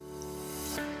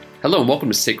Hello and welcome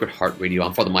to Sacred Heart Radio.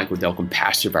 I'm Father Michael Delcom,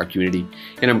 pastor of our community,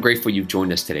 and I'm grateful you've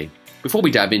joined us today. Before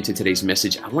we dive into today's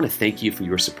message, I want to thank you for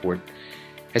your support.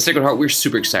 At Sacred Heart, we're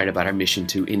super excited about our mission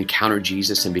to encounter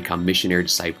Jesus and become missionary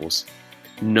disciples.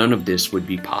 None of this would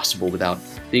be possible without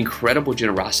the incredible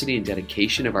generosity and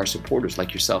dedication of our supporters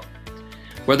like yourself.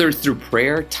 Whether it's through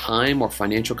prayer, time, or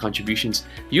financial contributions,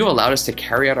 you have allowed us to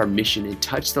carry out our mission and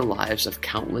touch the lives of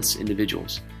countless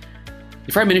individuals.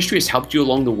 If our ministry has helped you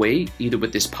along the way, either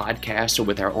with this podcast or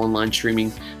with our online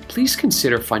streaming, please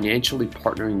consider financially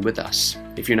partnering with us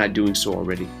if you're not doing so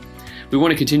already. We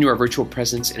want to continue our virtual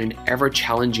presence in an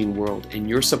ever-challenging world, and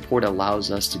your support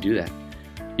allows us to do that.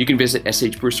 You can visit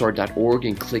shbroussard.org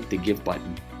and click the Give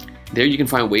button. There you can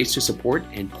find ways to support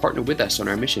and partner with us on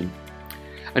our mission.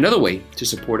 Another way to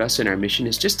support us in our mission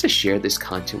is just to share this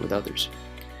content with others.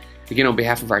 Again, on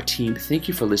behalf of our team, thank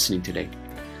you for listening today.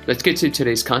 Let's get to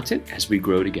today's content as we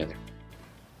grow together.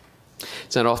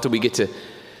 It's not often we get to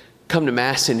come to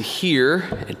Mass and hear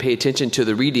and pay attention to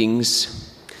the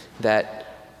readings that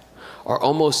are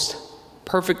almost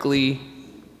perfectly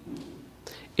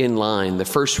in line, the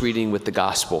first reading with the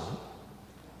Gospel.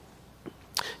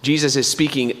 Jesus is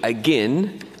speaking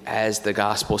again, as the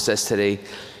Gospel says today,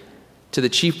 to the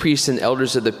chief priests and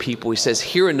elders of the people. He says,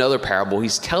 hear another parable.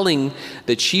 He's telling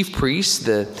the chief priests,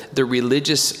 the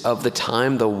religious of the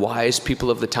time, the wise people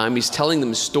of the time, he's telling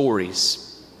them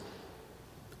stories.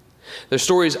 They're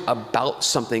stories about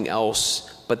something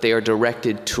else, but they are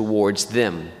directed towards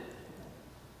them.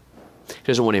 He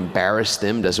doesn't want to embarrass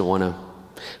them, doesn't want to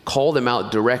call them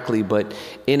out directly, but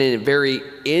in a very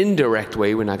indirect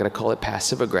way. We're not going to call it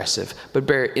passive aggressive, but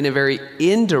in a very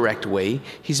indirect way,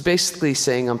 he's basically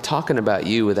saying, I'm talking about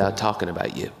you without talking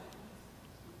about you.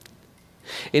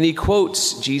 And he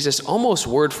quotes Jesus almost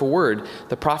word for word,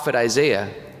 the prophet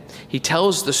Isaiah. He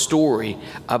tells the story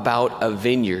about a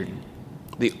vineyard,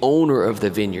 the owner of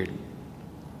the vineyard.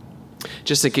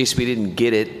 Just in case we didn't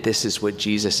get it, this is what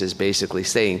Jesus is basically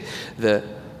saying.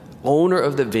 The owner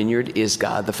of the vineyard is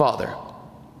God the Father.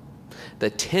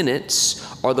 The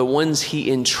tenants are the ones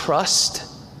he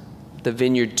entrusts the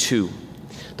vineyard to.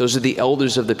 Those are the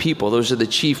elders of the people. Those are the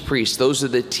chief priests. Those are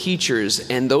the teachers.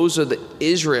 And those are the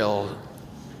Israel.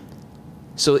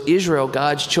 So Israel,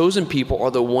 God's chosen people,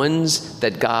 are the ones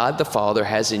that God the Father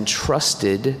has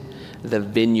entrusted the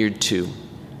vineyard to.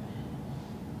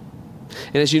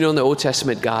 And as you know, in the Old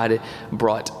Testament, God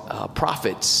brought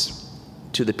prophets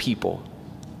to the people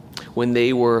when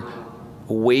they were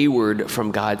wayward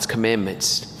from God's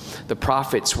commandments. The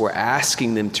prophets were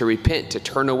asking them to repent, to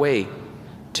turn away,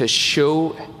 to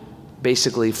show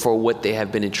basically for what they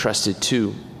have been entrusted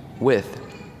to with.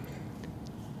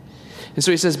 And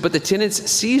so he says, but the tenants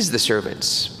seized the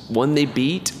servants. One they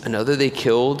beat, another they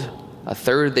killed, a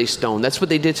third they stoned. That's what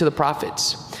they did to the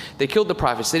prophets. They killed the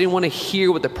prophets. They didn't want to hear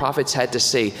what the prophets had to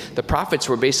say. The prophets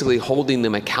were basically holding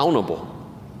them accountable.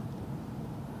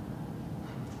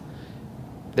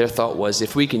 Their thought was,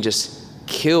 if we can just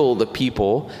kill the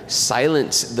people,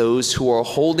 silence those who are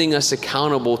holding us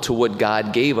accountable to what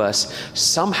God gave us,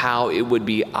 somehow it would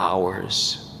be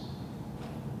ours.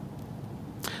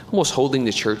 Almost holding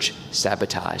the church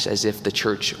sabotaged, as if the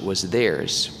church was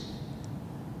theirs.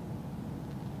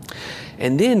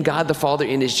 And then God the Father,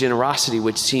 in his generosity,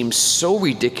 which seems so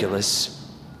ridiculous,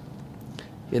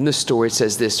 in the story it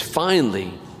says this,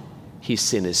 finally he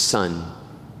sent his son,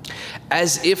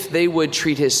 as if they would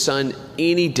treat his son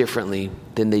any differently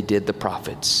than they did the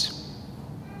prophets.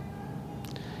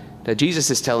 Now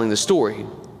Jesus is telling the story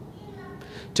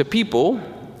to people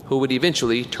who would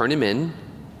eventually turn him in,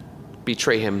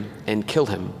 betray him, and kill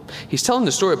him. He's telling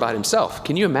the story about himself.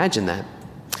 Can you imagine that?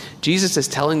 Jesus is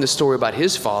telling the story about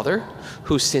his Father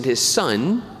who sent his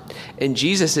son, and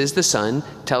Jesus is the Son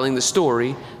telling the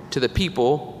story to the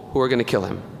people who are going to kill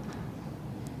him.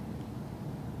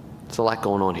 There's a lot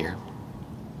going on here.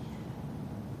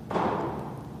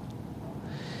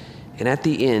 And at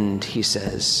the end, he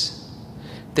says,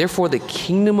 therefore the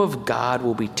kingdom of God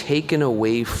will be taken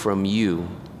away from you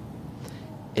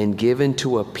and given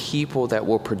to a people that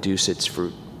will produce its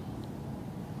fruit.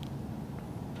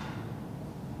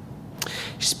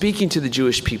 Speaking to the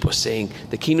Jewish people, saying,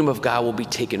 the kingdom of God will be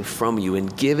taken from you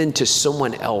and given to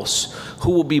someone else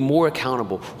who will be more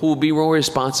accountable, who will be more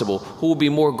responsible, who will be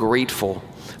more grateful,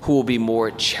 who will be more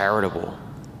charitable.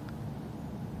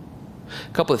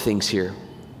 A couple of things here.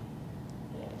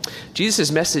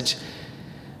 Jesus' message,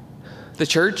 the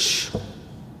church,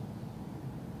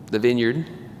 the vineyard,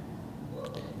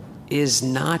 is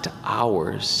not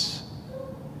ours.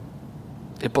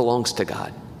 It belongs to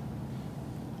God.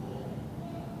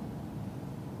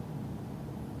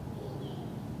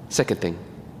 Second thing,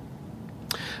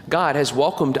 God has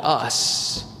welcomed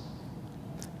us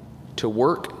to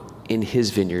work in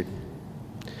his vineyard,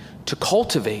 to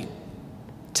cultivate,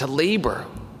 to labor.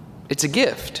 It's a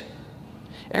gift.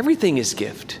 Everything is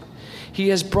gift. He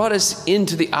has brought us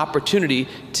into the opportunity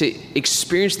to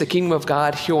experience the kingdom of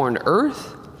God here on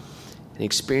earth and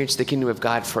experience the kingdom of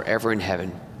God forever in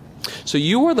heaven. So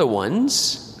you are the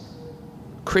ones,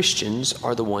 Christians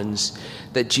are the ones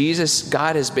that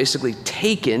God has basically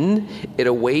taken it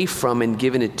away from and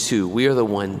given it to. We are the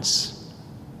ones.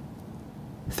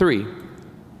 3,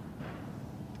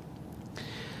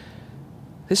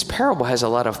 this parable has a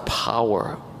lot of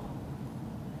power.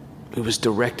 It was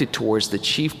directed towards the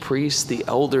chief priests, the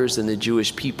elders, and the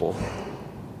Jewish people.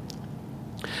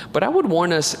 But I would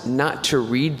warn us not to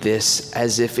read this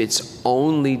as if it's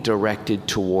only directed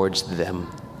towards them.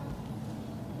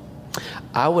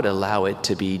 I would allow it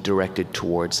to be directed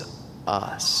towards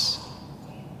us.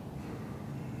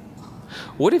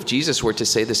 What if Jesus were to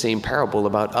say the same parable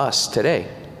about us today?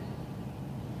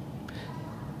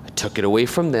 I took it away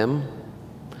from them,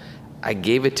 I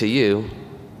gave it to you,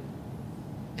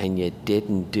 and you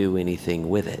didn't do anything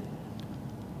with it.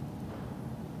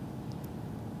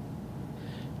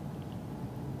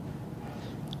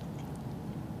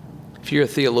 If you're a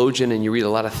theologian and you read a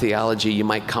lot of theology, you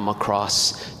might come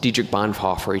across Dietrich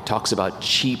Bonhoeffer. He talks about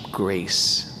cheap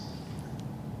grace.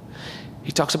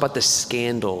 He talks about the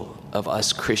scandal of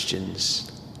us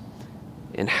Christians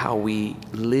and how we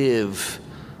live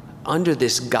under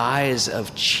this guise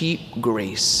of cheap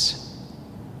grace,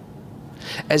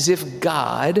 as if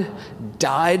God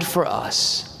died for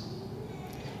us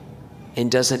and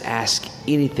doesn't ask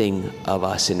anything of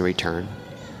us in return.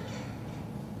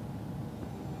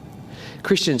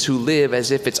 Christians who live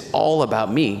as if it's all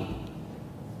about me.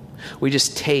 We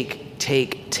just take,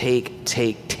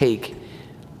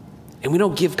 and we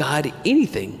don't give God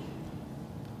anything.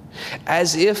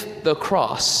 As if the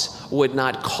cross would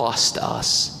not cost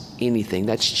us anything.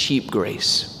 That's cheap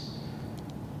grace.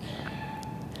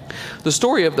 The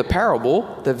story of the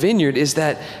parable, the vineyard, is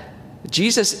that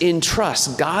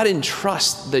God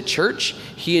entrusts the church,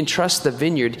 he entrusts the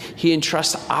vineyard, he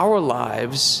entrusts our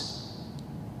lives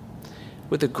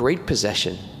with a great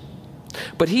possession.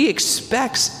 But he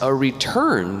expects a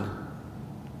return.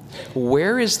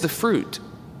 Where is the fruit?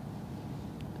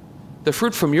 The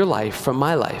fruit from your life, from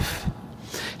my life.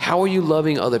 How are you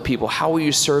loving other people? How are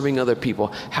you serving other people?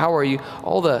 How are you,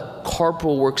 all the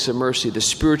corporal works of mercy, the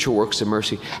spiritual works of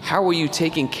mercy, how are you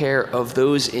taking care of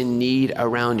those in need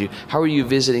around you? How are you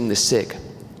visiting the sick,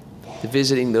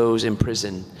 visiting those in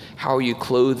prison? How are you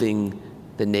clothing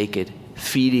the naked,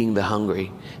 feeding the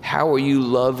hungry? How are you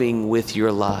loving with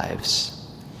your lives?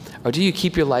 Or do you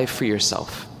keep your life for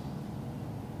yourself?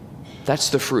 That's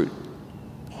the fruit.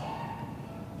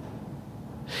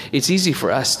 It's easy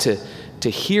for us to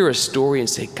hear a story and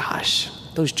say, gosh,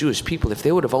 those Jewish people, if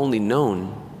they would have only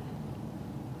known.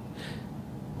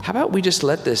 How about we just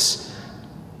let this,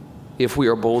 if we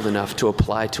are bold enough, to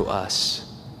apply to us?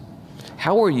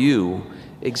 How are you?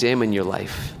 Examine your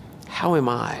life. How am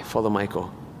I, Father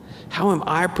Michael? How am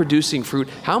I producing fruit?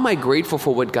 How am I grateful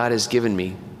for what God has given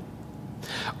me?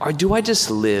 Or do I just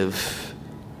live?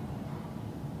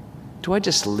 Do I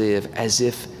just live as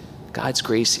if God's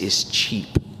grace is cheap?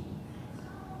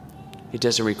 It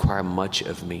doesn't require much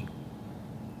of me.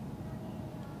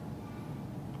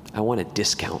 I want a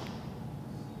discount.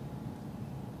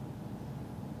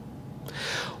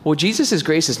 Well, Jesus'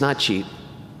 grace is not cheap.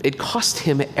 It cost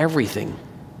him everything.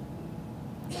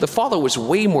 The Father was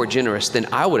way more generous than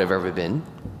I would have ever been.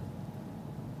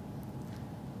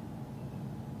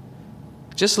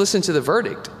 Just listen to the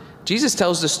verdict. Jesus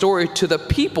tells the story to the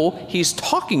people he's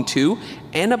talking to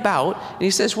and about, and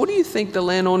he says, what do you think the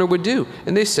landowner would do?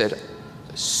 And they said,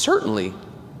 certainly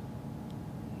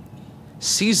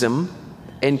seize them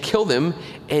and kill them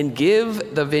and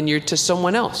give the vineyard to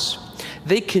someone else.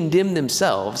 They condemn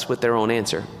themselves with their own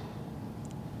answer.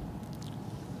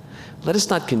 Let us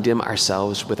not condemn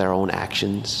ourselves with our own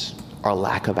actions, our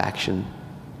lack of action.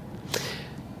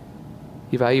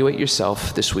 Evaluate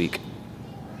yourself this week.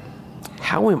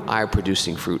 How am I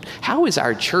producing fruit? How is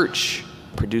our church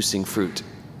producing fruit?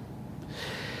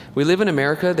 We live in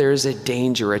America. There is a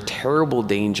danger, a terrible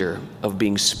danger of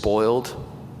being spoiled,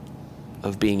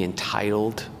 of being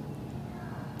entitled.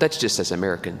 That's just as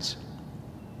Americans.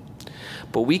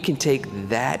 But we can take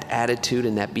that attitude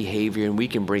and that behavior and we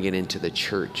can bring it into the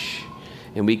church,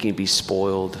 and we can be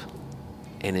spoiled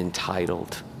and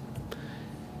entitled.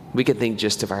 We can think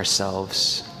just of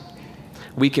ourselves.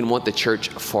 We can want the church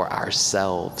for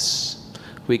ourselves.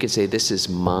 We can say, this is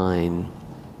mine.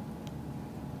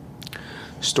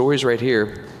 Stories right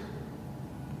here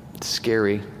It's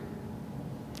scary.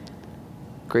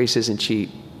 Grace isn't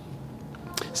cheap.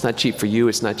 It's not cheap for you.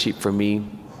 It's not cheap for me.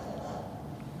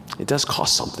 It does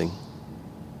cost something.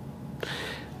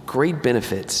 Great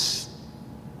benefits,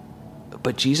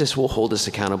 but Jesus will hold us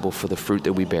accountable for the fruit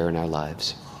that we bear in our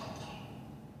lives.